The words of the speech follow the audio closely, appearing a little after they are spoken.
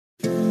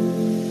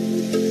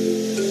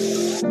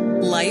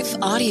Life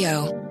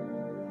Audio.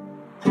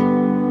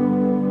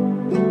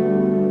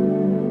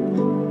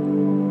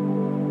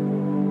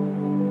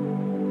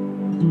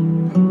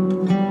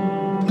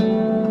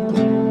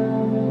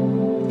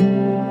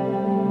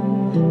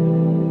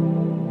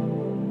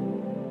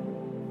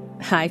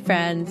 Hi,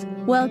 friends.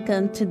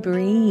 Welcome to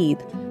Breathe,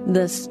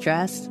 the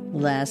Stress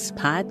Less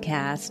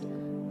podcast.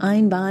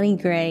 I'm Bonnie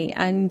Gray.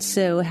 I'm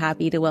so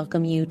happy to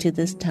welcome you to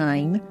this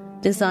time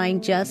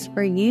designed just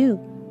for you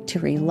to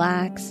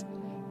relax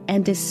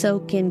and to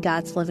soak in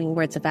God's living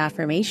words of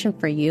affirmation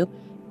for you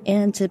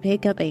and to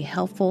pick up a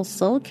helpful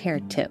soul care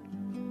tip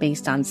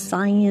based on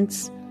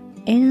science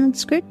and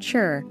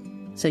scripture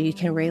so you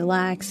can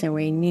relax and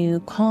renew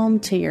calm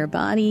to your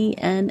body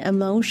and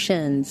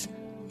emotions.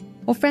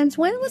 Well, friends,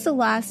 when was the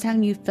last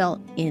time you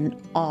felt in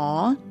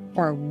awe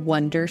or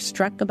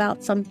wonderstruck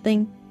about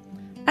something?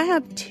 I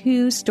have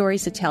 2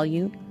 stories to tell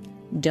you.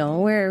 Don't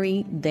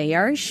worry, they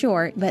are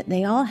short, but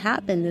they all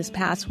happened this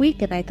past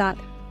week, and I thought,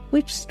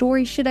 which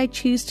story should I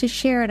choose to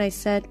share? And I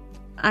said,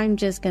 I'm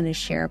just going to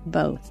share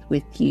both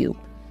with you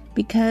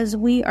because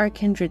we are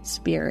kindred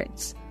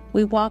spirits.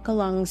 We walk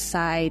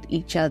alongside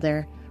each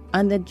other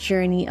on the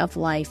journey of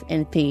life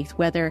and faith,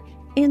 whether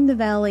in the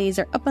valleys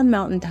or up on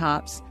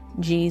mountaintops.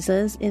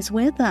 Jesus is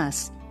with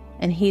us,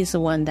 and He's the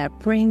one that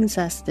brings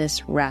us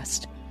this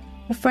rest.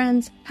 Well,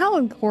 friends, how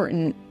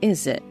important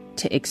is it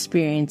to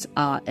experience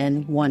awe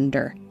and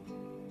wonder?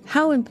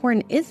 How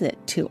important is it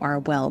to our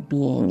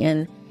well-being?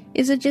 And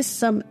is it just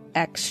some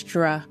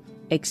extra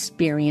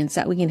experience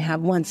that we can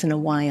have once in a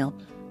while?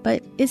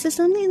 But is it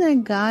something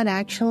that God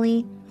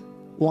actually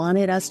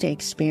wanted us to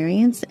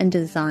experience and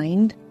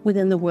designed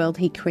within the world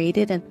He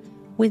created and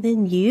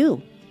within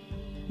you?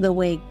 The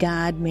way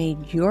God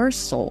made your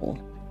soul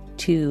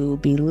to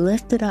be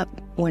lifted up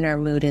when our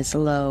mood is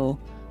low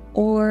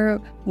or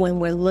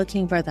when we're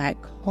looking for that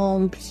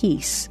calm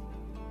peace.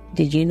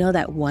 Did you know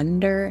that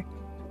wonder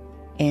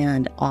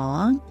and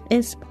awe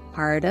is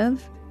part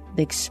of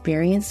the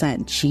experience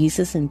that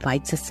Jesus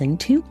invites us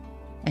into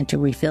and to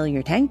refill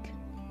your tank?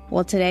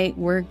 Well, today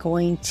we're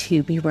going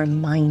to be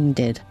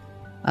reminded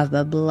of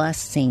a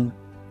blessing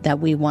that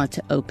we want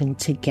to open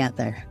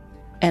together.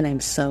 And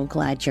I'm so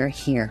glad you're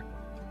here.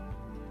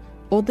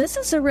 Well, this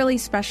is a really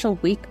special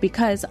week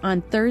because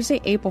on Thursday,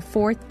 April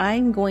 4th,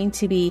 I'm going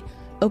to be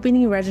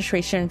opening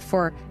registration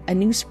for a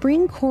new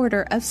spring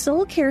quarter of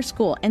Soul Care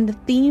School. And the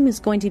theme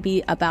is going to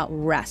be about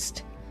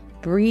rest.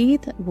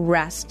 Breathe,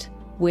 rest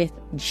with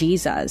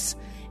Jesus.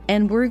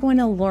 And we're going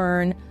to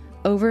learn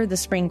over the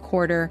spring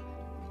quarter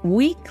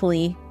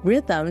weekly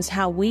rhythms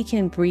how we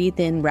can breathe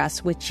in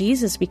rest with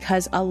Jesus,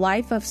 because a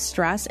life of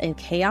stress and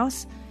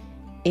chaos,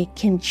 it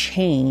can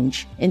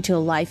change into a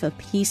life of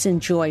peace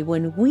and joy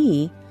when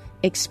we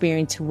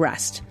experience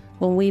rest,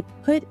 when we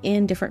put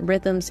in different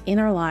rhythms in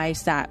our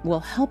lives that will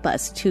help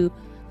us to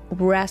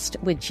rest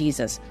with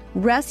Jesus.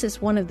 Rest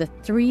is one of the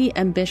 3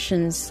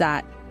 ambitions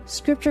that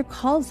Scripture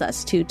calls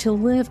us to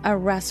live a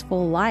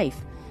restful life.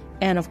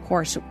 And of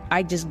course,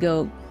 I just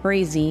go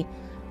crazy,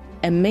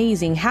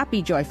 amazing,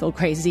 happy, joyful,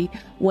 crazy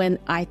when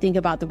I think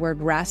about the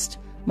word rest.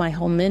 My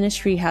whole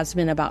ministry has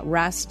been about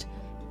rest,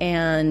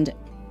 and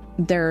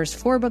there's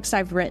 4 books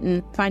I've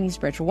written: Finding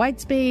Spiritual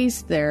White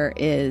Space, there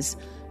is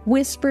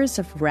Whispers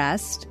of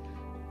Rest,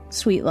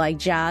 Sweet Like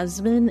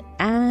Jasmine,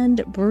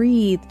 and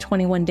Breathe,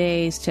 21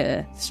 Days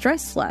to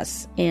Stress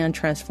Less and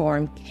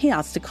Transform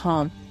Chaos to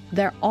Calm.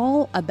 They're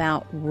all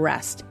about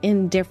rest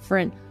in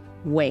different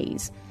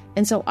ways.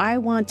 And so I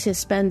want to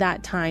spend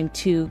that time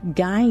to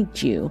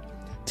guide you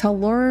to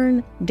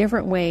learn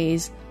different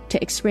ways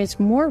to experience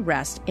more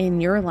rest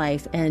in your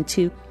life and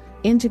to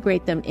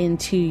integrate them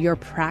into your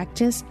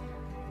practice,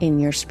 in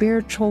your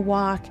spiritual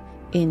walk,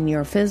 in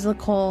your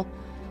physical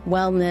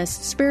wellness,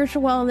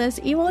 spiritual wellness,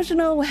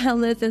 emotional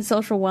wellness, and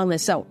social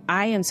wellness. So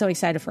I am so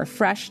excited for a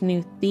fresh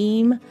new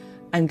theme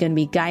I'm going to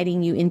be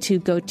guiding you into.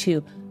 Go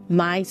to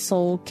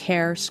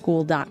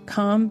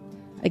mysoulcareschool.com.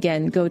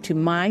 Again, go to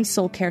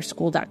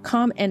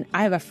mysoulcareschool.com, and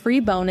I have a free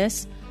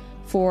bonus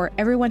for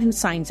everyone who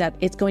signs up.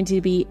 It's going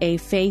to be a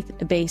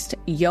faith-based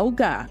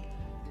yoga.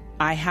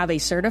 I have a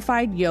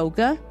certified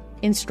yoga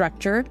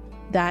instructor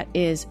that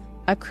is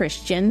a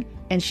Christian,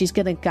 and she's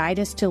going to guide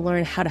us to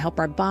learn how to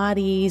help our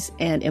bodies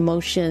and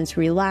emotions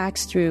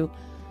relax through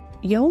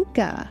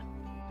yoga,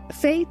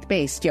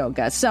 faith-based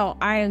yoga. So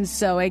I am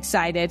so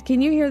excited.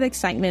 Can you hear the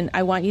excitement?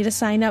 I want you to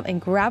sign up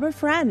and grab a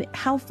friend.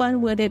 How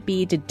fun would it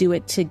be to do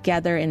it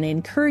together and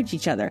encourage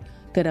each other?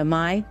 Go to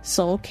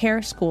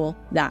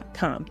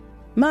mysoulcareschool.com.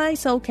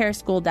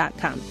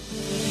 mysoulcareschool.com.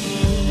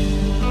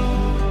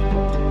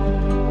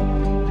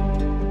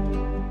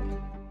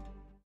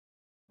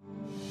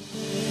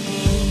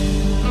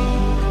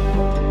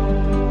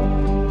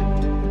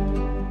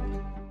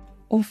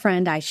 Well,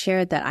 friend, I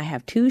shared that I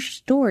have 2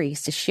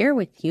 stories to share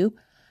with you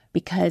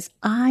because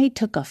I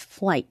took a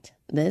flight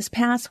this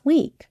past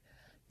week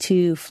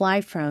to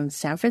fly from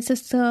San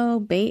Francisco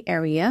Bay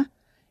Area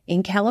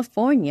in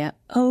California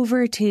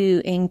over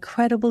to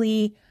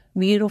incredibly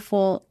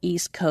beautiful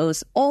East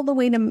Coast, all the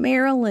way to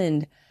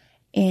Maryland.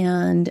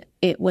 And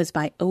it was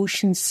by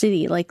Ocean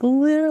City, like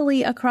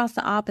literally across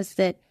the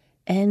opposite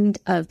end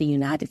of the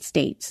United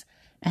States.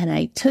 And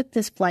I took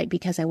this flight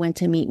because I went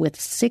to meet with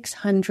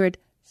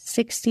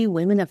 660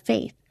 women of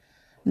faith.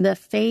 The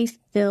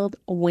Faith-Filled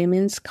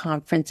Women's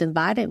Conference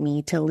invited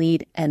me to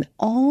lead an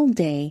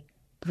all-day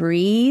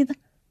Breathe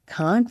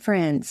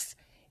conference.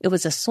 It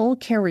was a soul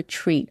care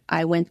retreat.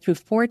 I went through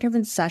 4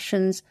 different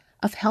sessions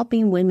of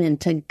helping women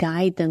to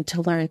guide them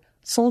to learn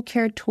soul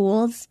care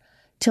tools,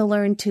 to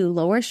learn to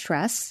lower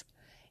stress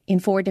in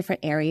 4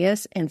 different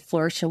areas and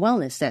flourish in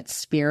wellness. That's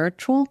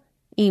spiritual,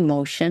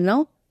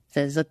 emotional,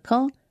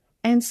 physical,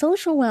 and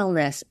social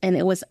wellness. And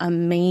it was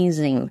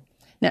amazing.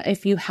 Now,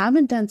 if you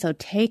haven't done so,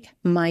 take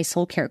my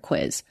soul care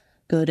quiz.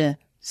 Go to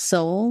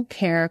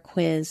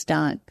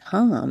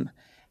soulcarequiz.com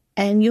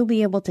and you'll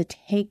be able to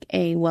take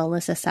a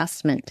wellness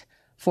assessment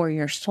for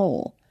your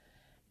soul.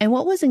 And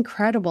what was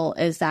incredible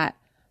is that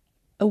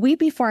a week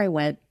before I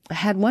went, I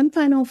had one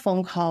final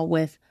phone call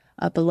with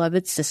a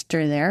beloved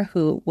sister there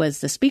who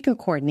was the speaker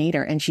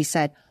coordinator. And she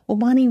said, well,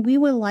 Bonnie, we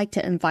would like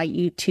to invite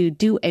you to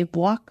do a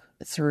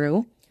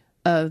walkthrough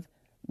of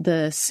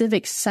the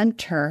Civic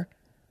Center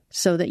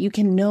so that you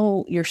can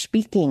know your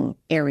speaking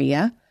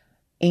area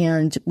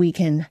and we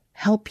can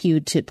help you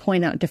to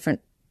point out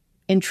different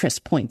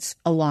interest points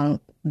along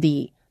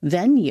the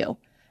venue.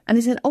 And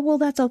I said, oh, well,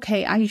 that's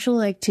okay. I usually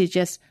like to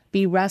just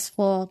be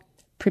restful,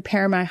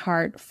 prepare my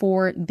heart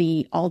for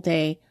the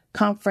all-day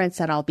conference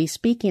that I'll be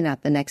speaking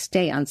at the next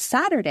day on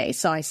Saturday.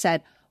 So I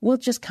said, we'll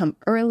just come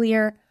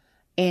earlier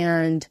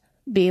and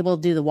be able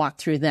to do the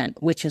walkthrough then,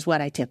 which is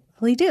what I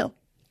typically do.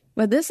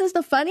 But this is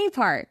the funny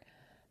part.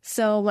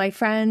 So my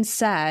friend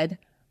said,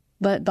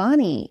 but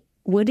Bonnie,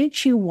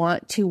 wouldn't you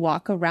want to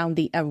walk around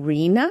the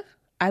arena?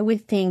 I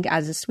would think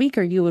as a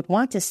speaker, you would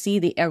want to see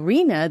the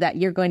arena that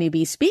you're going to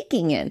be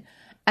speaking in.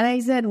 And I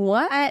said,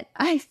 what?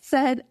 I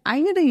said,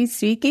 I'm going to be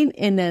speaking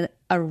in an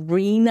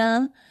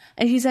arena.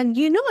 And she said,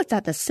 you know, it's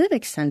at the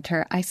Civic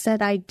Center. I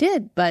said, I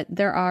did, but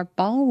there are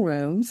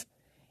ballrooms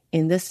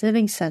in the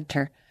Civic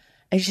Center.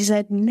 And she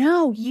said,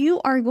 no,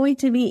 you are going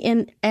to be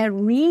in an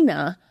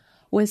arena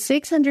with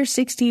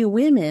 660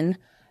 women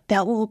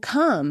that will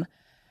come.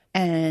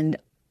 And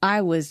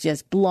I was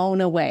just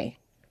blown away.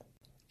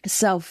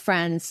 So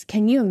friends,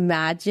 can you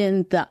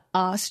imagine the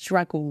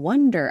awestruck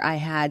wonder I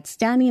had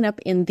standing up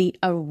in the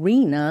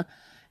arena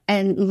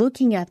and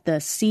looking at the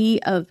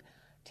sea of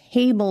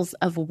tables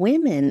of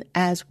women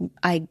as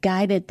I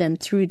guided them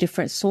through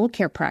different soul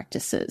care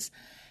practices.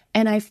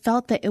 And I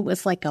felt that it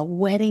was like a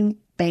wedding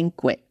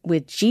banquet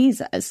with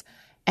Jesus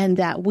and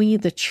that we,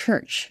 the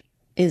church,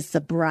 is the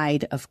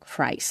bride of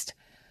Christ.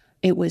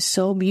 It was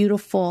so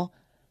beautiful,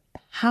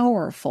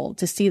 powerful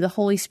to see the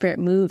Holy Spirit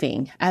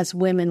moving as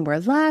women were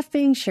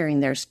laughing, sharing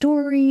their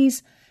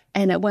stories.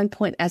 And at one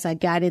point, as I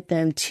guided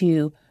them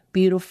to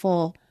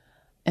beautiful,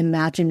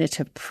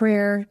 imaginative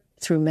prayer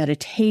through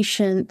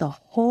meditation, the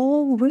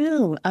whole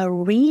room,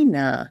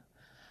 arena,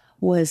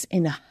 was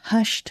in a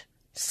hushed,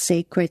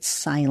 sacred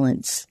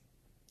silence.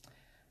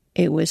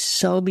 It was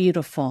so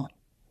beautiful.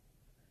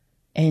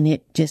 And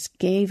it just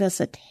gave us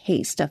a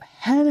taste of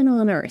heaven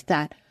on earth,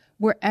 that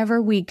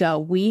wherever we go,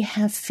 we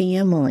have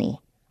family.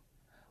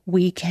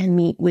 We can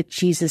meet with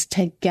Jesus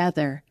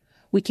together.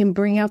 We can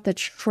bring out the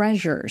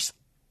treasures.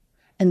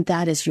 And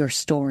that is your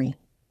story.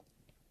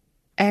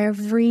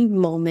 Every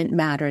moment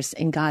matters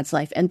in God's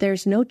life. And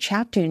there's no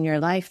chapter in your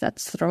life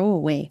that's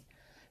throwaway.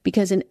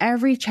 Because in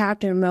every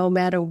chapter, no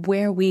matter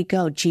where we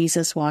go,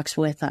 Jesus walks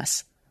with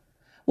us.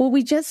 Well,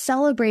 we just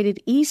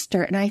celebrated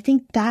Easter. And I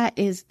think that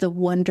is the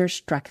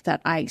wonderstruck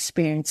that I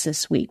experienced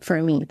this week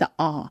for me, the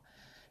awe.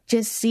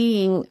 Just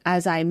seeing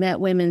as I met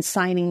women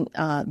signing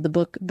the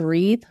book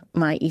Breathe,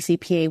 my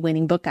ECPA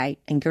winning book. I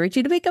encourage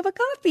you to pick up a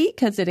copy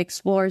because it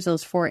explores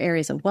those 4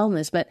 areas of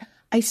wellness. But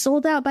I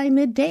sold out by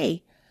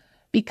midday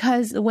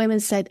because the women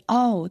said,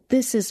 oh,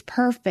 this is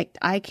perfect.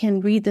 I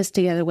can read this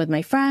together with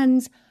my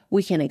friends.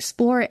 We can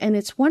explore it. And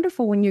it's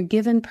wonderful when you're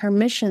given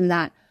permission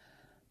that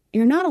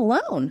you're not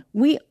alone.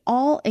 We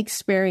all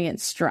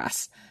experience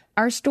stress.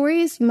 Our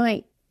stories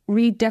might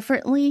read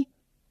differently,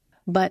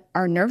 but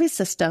our nervous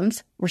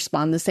systems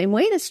respond the same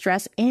way to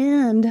stress.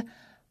 And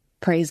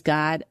praise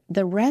God,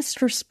 the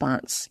rest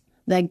response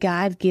that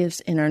God gives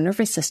in our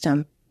nervous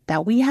system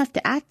that we have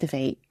to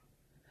activate,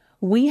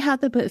 we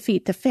have to put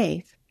feet to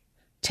faith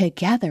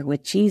together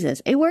with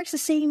Jesus. It works the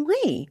same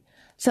way.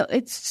 So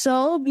it's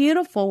so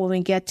beautiful when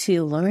we get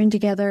to learn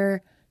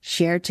together,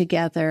 share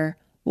together,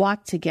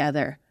 walk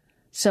together.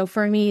 So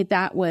for me,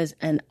 that was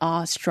an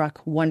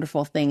awestruck,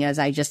 wonderful thing as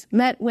I just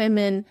met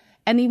women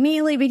and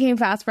immediately became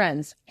fast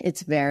friends.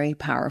 It's very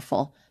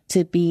powerful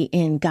to be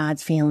in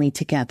God's family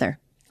together.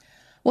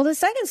 Well, the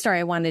second story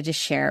I wanted to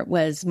share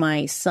was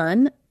my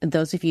son.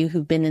 Those of you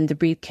who've been in the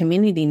Breathe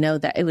community know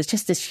that it was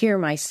just this year,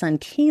 my son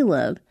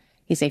Caleb,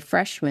 he's a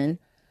freshman,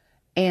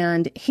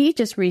 and he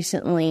just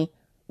recently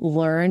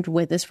learned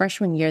with his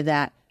freshman year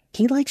that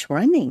he likes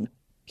running.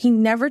 He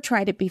never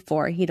tried it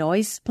before. He'd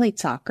always played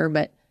soccer,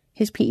 but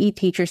his PE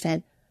teacher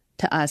said,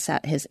 to us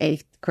at his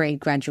 8th grade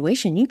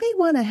graduation, you may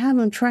want to have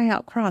him try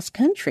out cross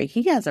country.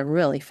 He has a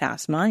really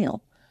fast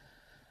mile.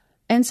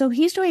 And so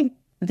he's doing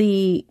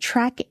the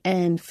track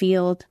and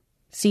field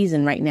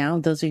season right now.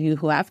 Those of you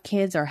who have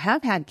kids or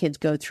have had kids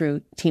go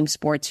through team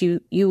sports,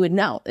 you would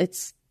know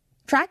it's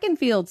track and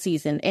field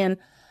season. And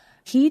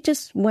he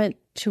just went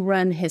to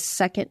run his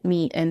second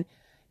meet. And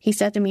he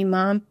said to me,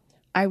 Mom,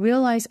 I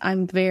realize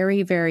I'm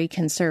very, very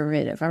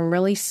conservative. I'm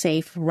really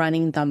safe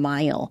running the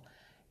mile.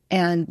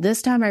 And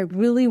this time I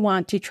really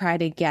want to try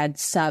to get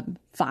sub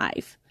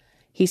 5.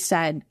 He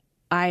said,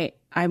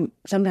 I'm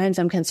sometimes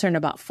concerned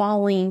about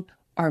falling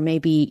or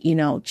maybe,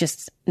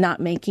 just not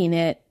making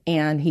it.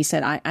 And he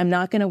said, I'm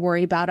not going to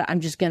worry about it.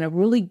 I'm just going to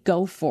really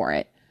go for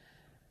it.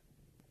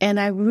 And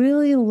I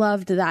really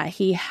loved that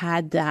he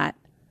had that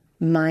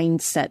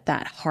mindset,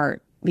 that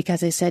heart,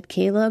 because I said,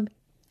 Caleb,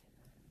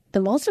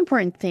 the most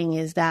important thing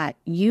is that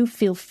you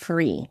feel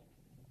free.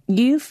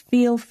 You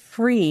feel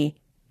free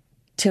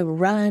to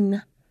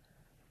run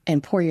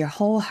and pour your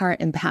whole heart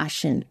and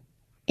passion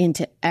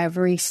into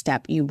every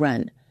step you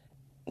run.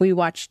 We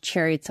watched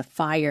Chariots of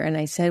Fire, and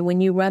I said,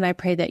 when you run, I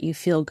pray that you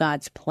feel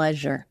God's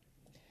pleasure.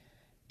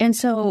 And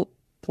so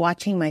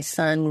watching my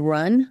son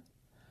run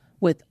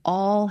with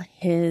all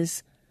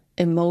his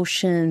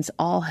emotions,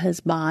 all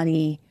his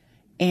body,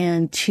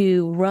 and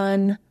to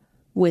run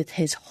with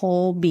his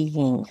whole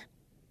being.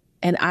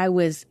 And I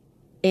was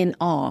in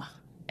awe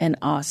and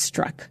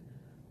awestruck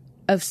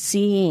of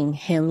seeing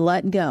him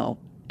let go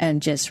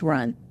and just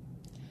run.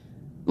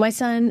 My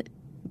son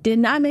did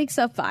not make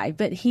sub 5,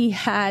 but he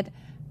had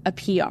a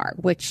PR,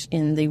 which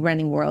in the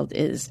running world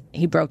is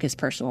he broke his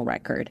personal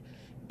record.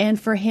 And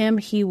for him,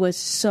 he was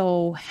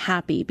so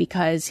happy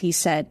because he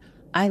said,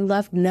 I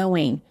loved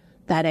knowing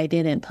that I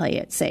didn't play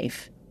it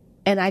safe.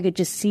 And I could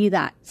just see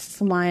that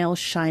smile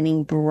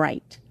shining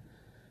bright.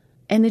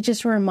 And it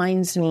just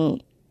reminds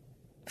me,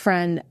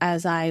 friend,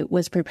 as I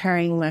was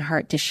preparing my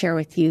heart to share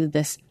with you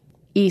this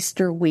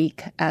Easter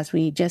week, as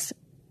we just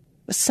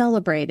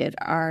celebrated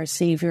our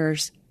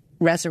Savior's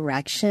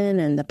resurrection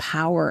and the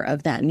power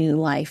of that new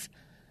life.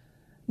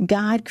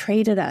 God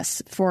created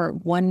us for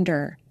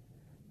wonder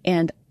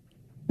and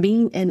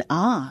being in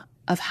awe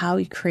of how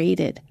he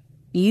created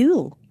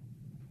you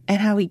and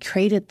how he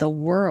created the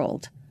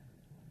world.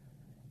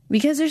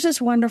 Because there's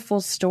this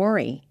wonderful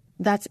story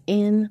that's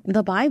in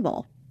the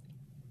Bible.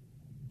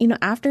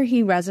 After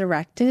he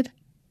resurrected,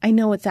 I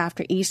know it's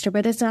after Easter,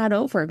 but it's not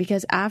over,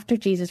 because after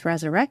Jesus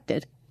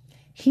resurrected,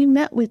 he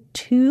met with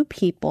 2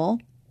 people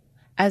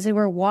as they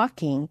were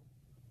walking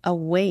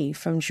away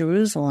from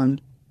Jerusalem.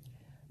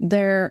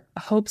 Their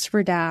hopes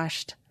were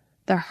dashed.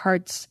 Their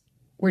hearts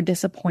were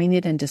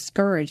disappointed and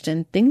discouraged,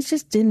 and things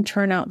just didn't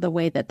turn out the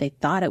way that they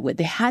thought it would.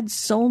 They had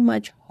so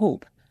much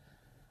hope.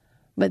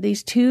 But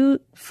these 2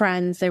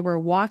 friends, they were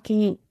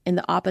walking in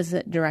the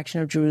opposite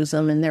direction of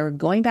Jerusalem, and they were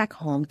going back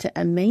home to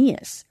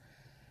Emmaus.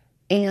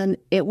 And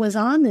it was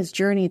on this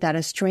journey that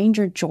a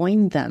stranger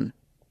joined them.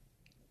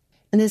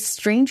 And this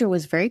stranger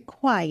was very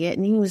quiet,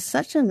 and he was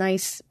such a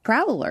nice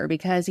prowler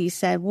because he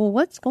said, well,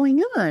 what's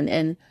going on?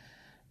 And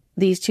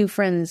these 2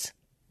 friends,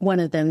 one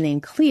of them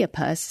named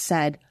Cleopas,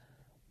 said,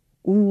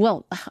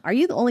 well, are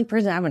you the only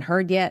person I haven't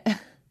heard yet?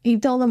 He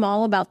told them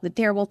all about the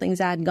terrible things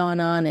that had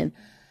gone on. And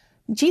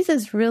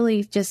Jesus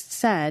really just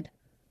said,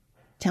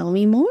 tell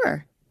me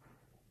more.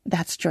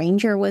 That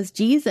stranger was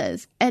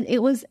Jesus. And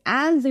it was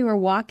as they were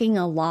walking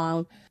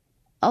along,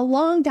 a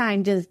long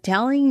time just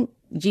telling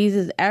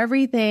Jesus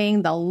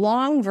everything, the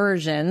long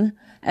version,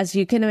 as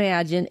you can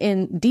imagine,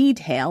 in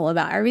detail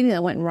about everything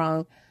that went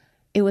wrong.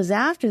 It was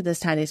after this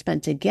time they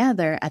spent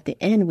together, at the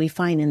end we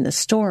find in the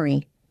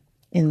story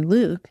in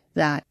Luke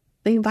that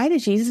they invited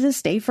Jesus to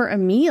stay for a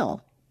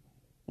meal.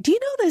 Do you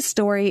know this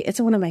story?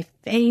 It's one of my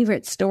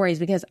favorite stories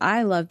because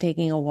I love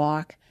taking a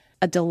walk,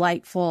 a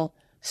delightful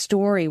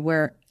story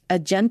where a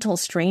gentle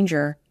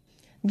stranger,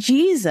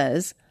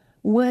 Jesus,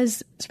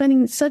 was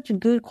spending such a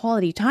good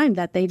quality time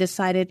that they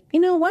decided, why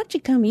don't you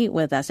come eat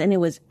with us? And it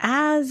was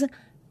as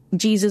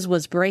Jesus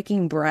was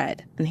breaking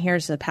bread. And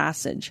here's the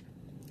passage.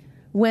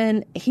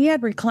 When he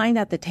had reclined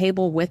at the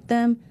table with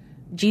them,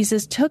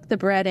 Jesus took the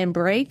bread and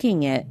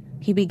breaking it,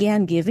 he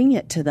began giving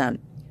it to them.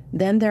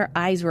 Then their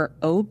eyes were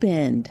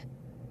opened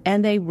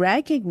and they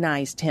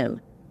recognized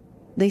him.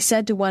 They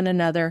said to one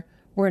another,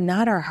 were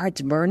not our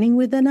hearts burning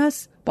within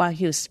us while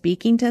he was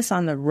speaking to us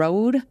on the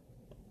road?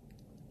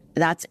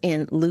 That's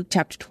in Luke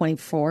chapter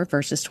 24,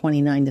 verses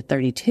 29 to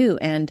 32.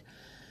 And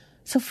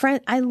so,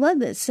 friend, I love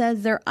that it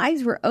says their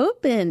eyes were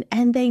open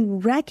and they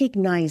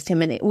recognized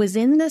him. And it was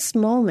in this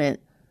moment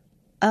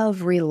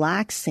of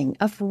relaxing,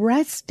 of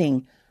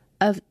resting,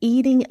 of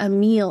eating a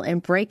meal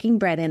and breaking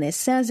bread. And it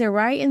says there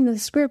right in the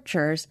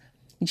scriptures,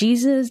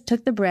 Jesus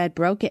took the bread,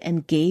 broke it,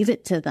 and gave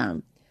it to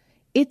them.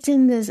 It's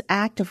in this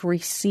act of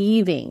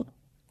receiving.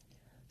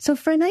 So,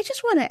 friend, I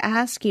just want to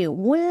ask you,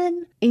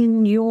 when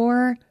in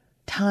your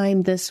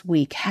time this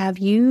week have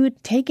you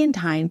taken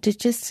time to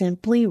just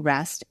simply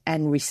rest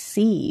and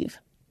receive?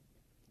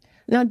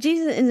 Now,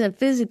 Jesus isn't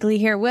physically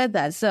here with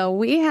us, so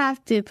we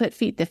have to put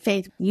feet to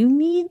faith. You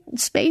need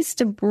space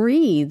to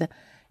breathe.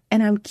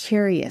 And I'm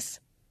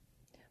curious,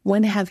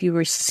 when have you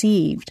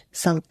received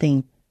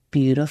something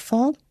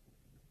beautiful,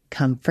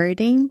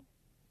 comforting,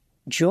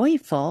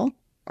 joyful,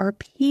 or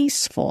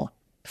peaceful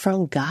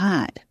from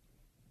God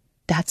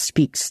that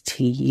speaks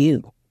to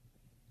you?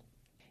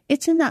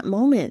 It's in that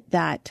moment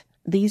that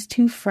these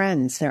two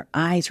friends, their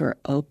eyes were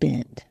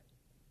opened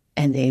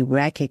and they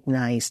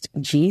recognized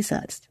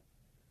Jesus.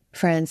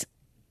 Friends,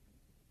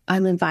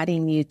 I'm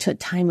inviting you to a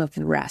time of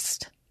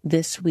rest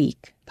this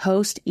week,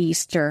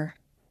 post-Easter.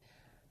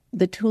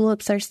 The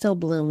tulips are still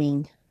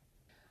blooming.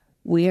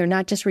 We are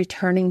not just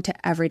returning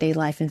to everyday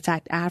life. In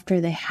fact, after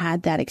they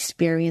had that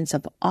experience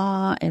of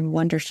awe and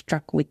wonder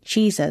struck with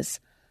Jesus,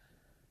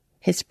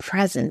 his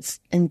presence,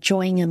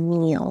 enjoying a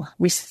meal,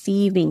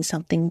 receiving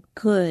something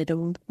good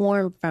and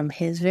warm from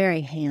his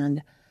very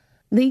hand,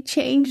 they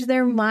changed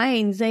their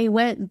minds. They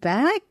went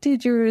back to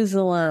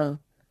Jerusalem.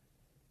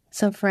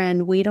 So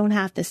friend, we don't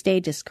have to stay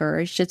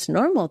discouraged. It's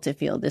normal to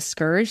feel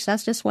discouraged.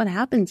 That's just what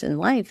happens in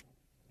life.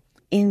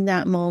 In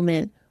that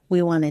moment,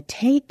 we want to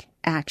take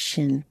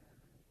action,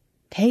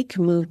 take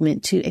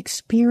movement to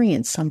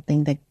experience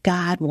something that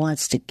God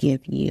wants to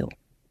give you.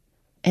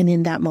 And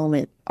in that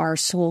moment, our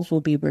souls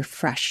will be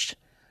refreshed,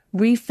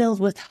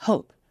 refilled with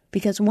hope.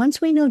 Because once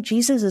we know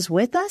Jesus is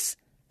with us,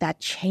 that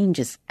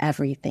changes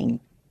everything.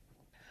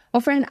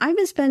 Well, friend, I've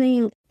been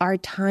spending our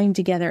time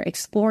together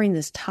exploring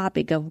this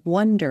topic of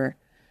wonder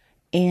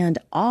and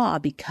awe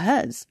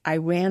because I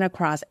ran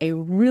across a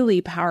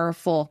really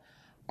powerful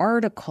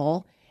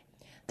article.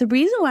 The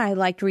reason why I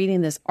liked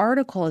reading this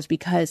article is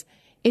because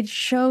it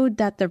showed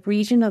that the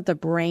region of the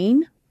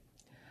brain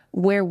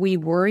where we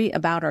worry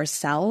about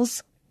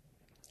ourselves,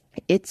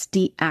 it's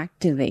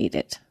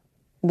deactivated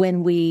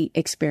when we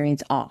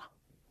experience awe.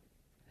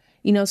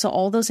 So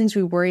all those things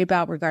we worry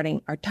about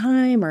regarding our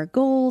time, our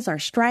goals, our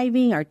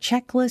striving, our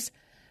checklist,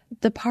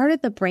 the part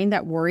of the brain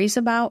that worries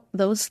about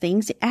those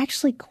things, it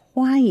actually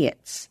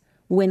quiets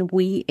when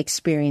we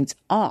experience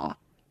awe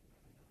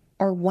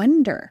or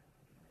wonder.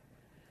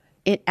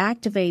 It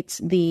activates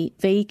the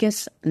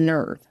vagus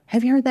nerve.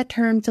 Have you heard that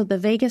term? So the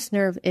vagus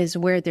nerve is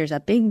where there's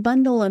a big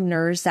bundle of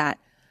nerves that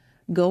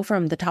go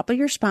from the top of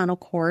your spinal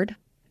cord,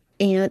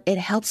 and it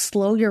helps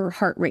slow your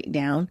heart rate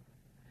down,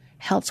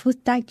 helps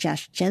with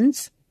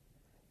digestions,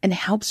 and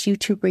helps you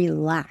to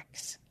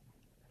relax.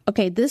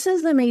 Okay, this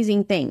is the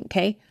amazing thing,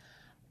 okay?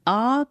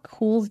 Awe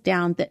cools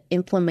down the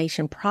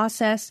inflammation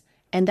process,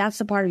 and that's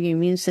the part of your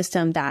immune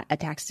system that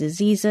attacks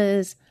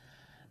diseases.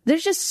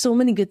 There's just so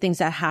many good things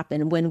that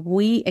happen when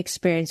we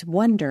experience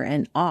wonder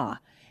and awe.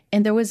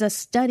 And there was a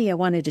study I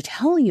wanted to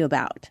tell you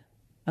about.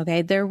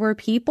 Okay, there were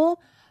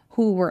people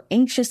who were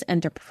anxious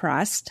and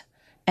depressed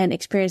and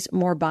experienced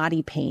more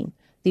body pain.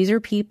 These are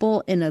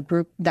people in a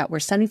group that were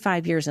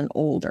 75 years and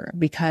older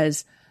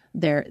because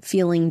they're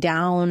feeling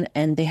down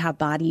and they have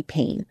body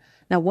pain.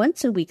 Now,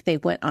 once a week, they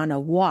went on a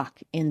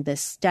walk in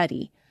this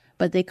study,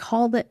 but they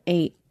called it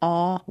a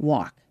awe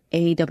walk,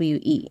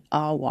 A-W-E,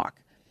 awe walk.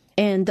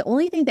 And the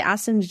only thing they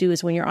asked them to do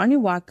is when you're on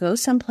your walk, go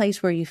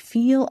someplace where you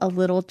feel a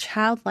little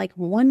childlike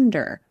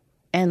wonder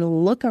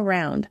and look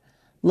around.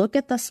 Look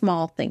at the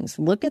small things.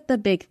 Look at the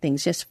big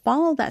things. Just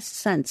follow that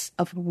sense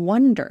of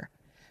wonder.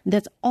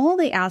 That's all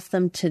they asked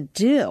them to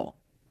do.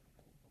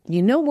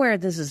 You know where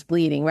this is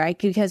bleeding, right?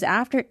 Because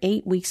after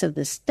 8 weeks of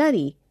this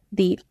study,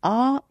 the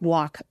awe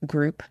walk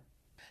group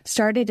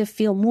started to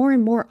feel more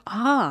and more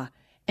awe.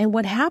 And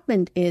what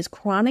happened is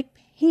chronic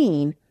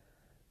pain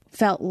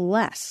felt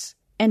less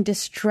and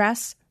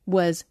distress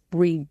was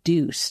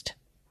reduced.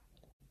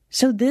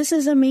 So this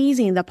is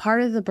amazing. The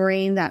part of the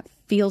brain that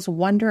feels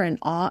wonder and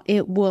awe,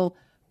 it will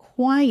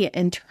quiet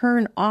and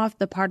turn off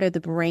the part of the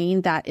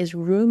brain that is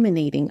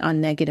ruminating on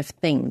negative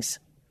things.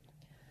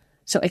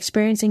 So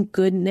experiencing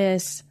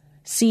goodness,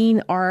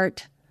 seeing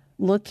art,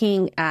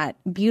 looking at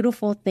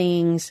beautiful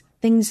things,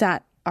 things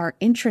that are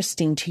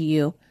interesting to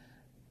you,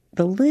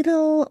 the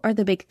little or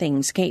the big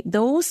things, okay?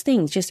 Those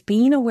things, just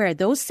being aware,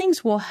 those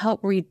things will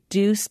help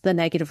reduce the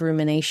negative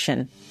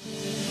rumination.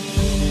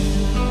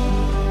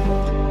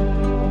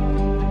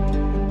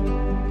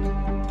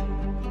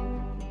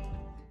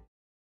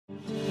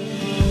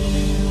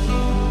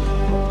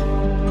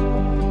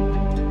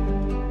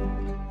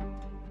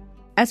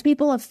 As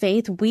people of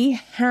faith,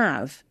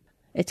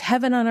 it's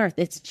heaven on earth.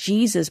 It's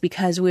Jesus,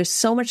 because we have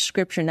so much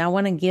scripture. Now I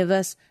want to give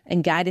us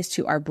and guide us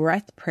to our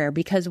breath prayer,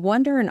 because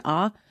wonder and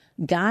awe,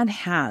 God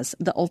has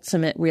the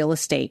ultimate real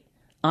estate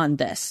on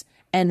this.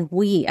 And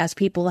we, as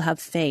people have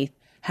faith,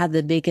 have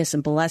the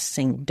biggest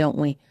blessing, don't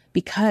we?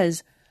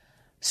 Because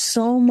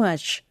so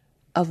much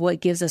of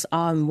what gives us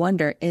awe and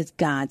wonder is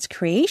God's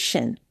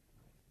creation.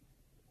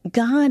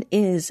 God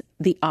is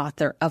the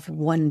author of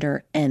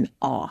wonder and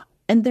awe.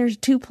 And there's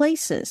two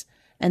places.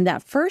 And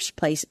that first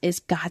place is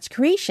God's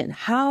creation.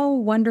 How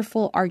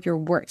wonderful are your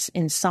works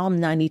in Psalm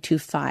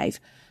 92:5.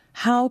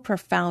 How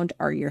profound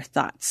are your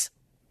thoughts?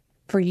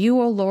 For you,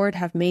 O Lord,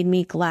 have made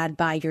me glad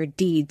by your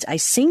deeds. I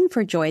sing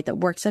for joy at the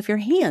works of your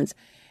hands.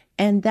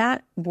 And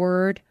that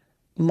word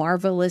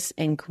marvelous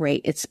and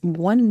great. It's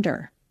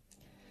wonder.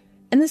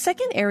 And the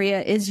second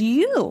area is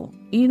you.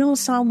 You know,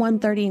 Psalm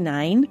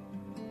 139,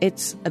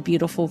 it's a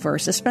beautiful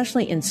verse,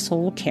 especially in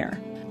soul care.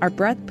 Our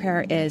breath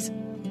prayer is,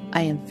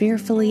 I am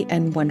fearfully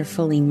and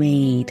wonderfully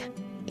made.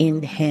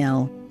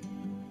 Inhale.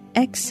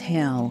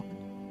 Exhale.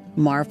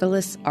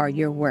 Marvelous are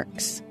your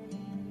works.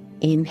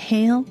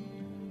 Inhale.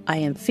 I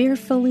am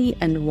fearfully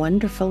and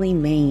wonderfully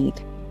made.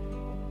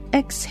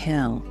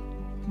 Exhale.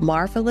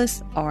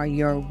 Marvelous are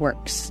your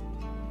works.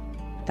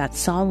 That's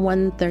Psalm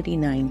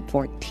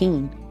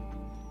 139:14.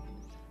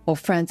 Well,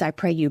 friends, I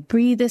pray you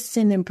breathe this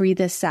in and breathe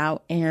this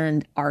out.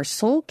 And our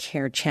soul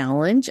care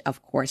challenge,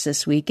 of course,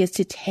 this week is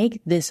to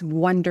take this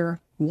wonder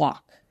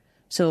walk.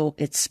 So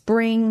it's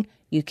spring.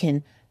 You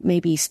can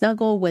maybe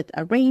snuggle with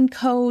a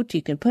raincoat.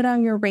 You can put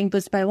on your rain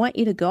boots, but I want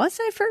you to go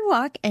outside for a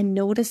walk and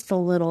notice the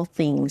little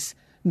things.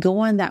 Go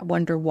on that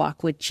wonder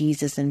walk with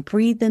Jesus and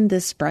breathe in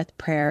this breath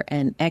prayer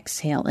and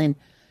exhale. And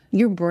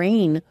your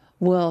brain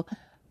will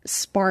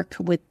spark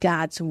with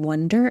God's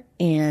wonder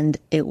and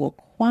it will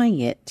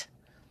quiet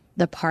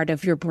the part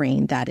of your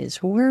brain that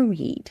is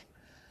worried.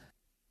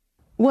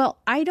 Well,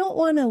 I don't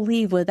want to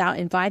leave without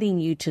inviting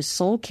you to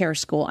Soul Care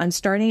School. I'm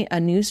starting a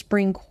new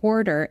spring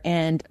quarter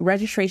and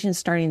registration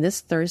starting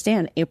this Thursday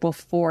on April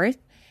 4th.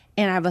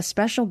 And I have a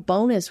special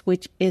bonus,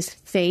 which is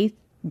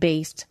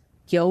faith-based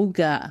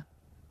yoga.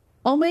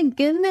 Oh my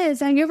goodness.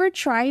 Have you ever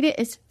tried it?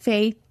 It's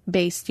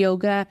faith-based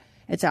yoga.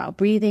 It's about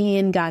breathing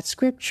in God's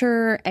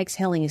scripture,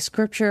 exhaling his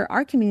scripture.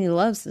 Our community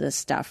loves this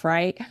stuff,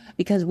 right?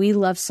 Because we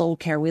love soul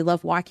care. We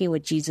love walking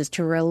with Jesus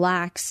to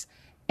relax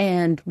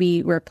and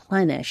be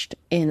replenished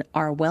in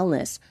our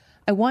wellness.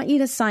 I want you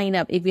to sign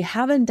up. If you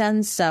haven't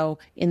done so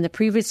in the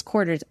previous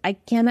quarters, I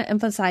cannot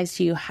emphasize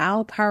to you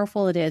how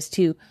powerful it is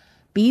to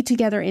be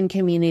together in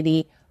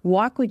community,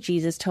 walk with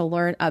Jesus to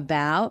learn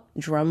about,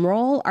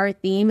 drumroll, our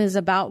theme is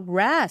about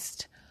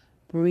rest.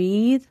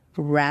 Breathe,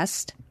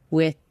 rest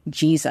with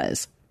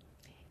Jesus.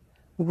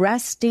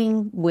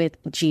 Resting with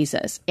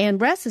Jesus. And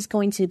rest is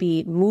going to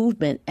be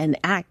movement and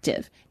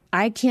active.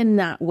 I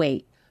cannot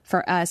wait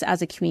for us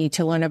as a community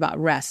to learn about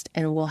rest,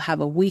 and we'll have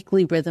a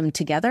weekly rhythm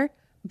together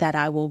that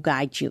I will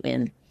guide you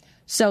in.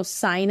 So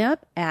sign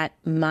up at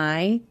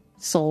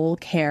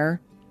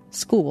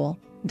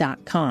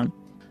mysoulcareschool.com.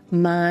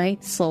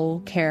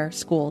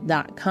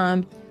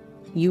 mysoulcareschool.com.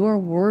 You are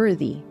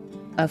worthy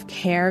of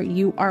care.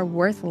 You are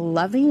worth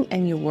loving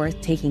and you're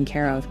worth taking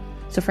care of.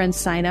 So friends,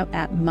 sign up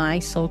at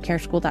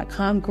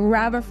mysoulcareschool.com.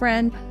 Grab a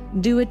friend,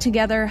 do it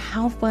together.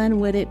 How fun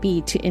would it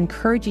be to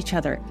encourage each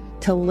other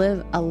to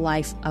live a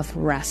life of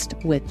rest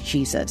with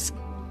Jesus?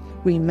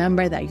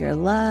 Remember that you're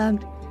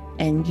loved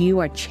and you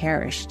are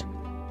cherished.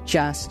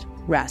 Just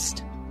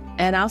rest.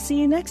 And I'll see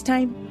you next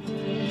time.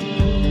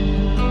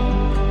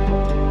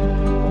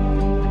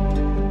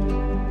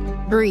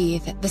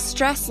 Breathe, the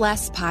Stress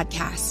Less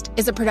podcast,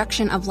 is a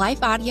production of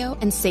Life Audio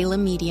and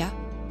Salem Media.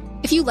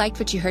 If you liked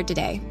what you heard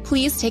today,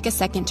 please take a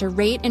second to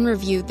rate and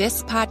review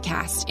this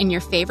podcast in your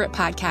favorite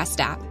podcast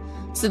app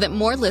so that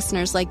more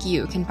listeners like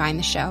you can find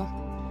the show.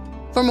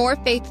 For more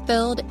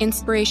faith-filled,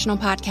 inspirational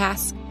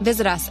podcasts,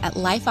 visit us at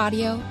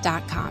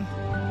lifeaudio.com.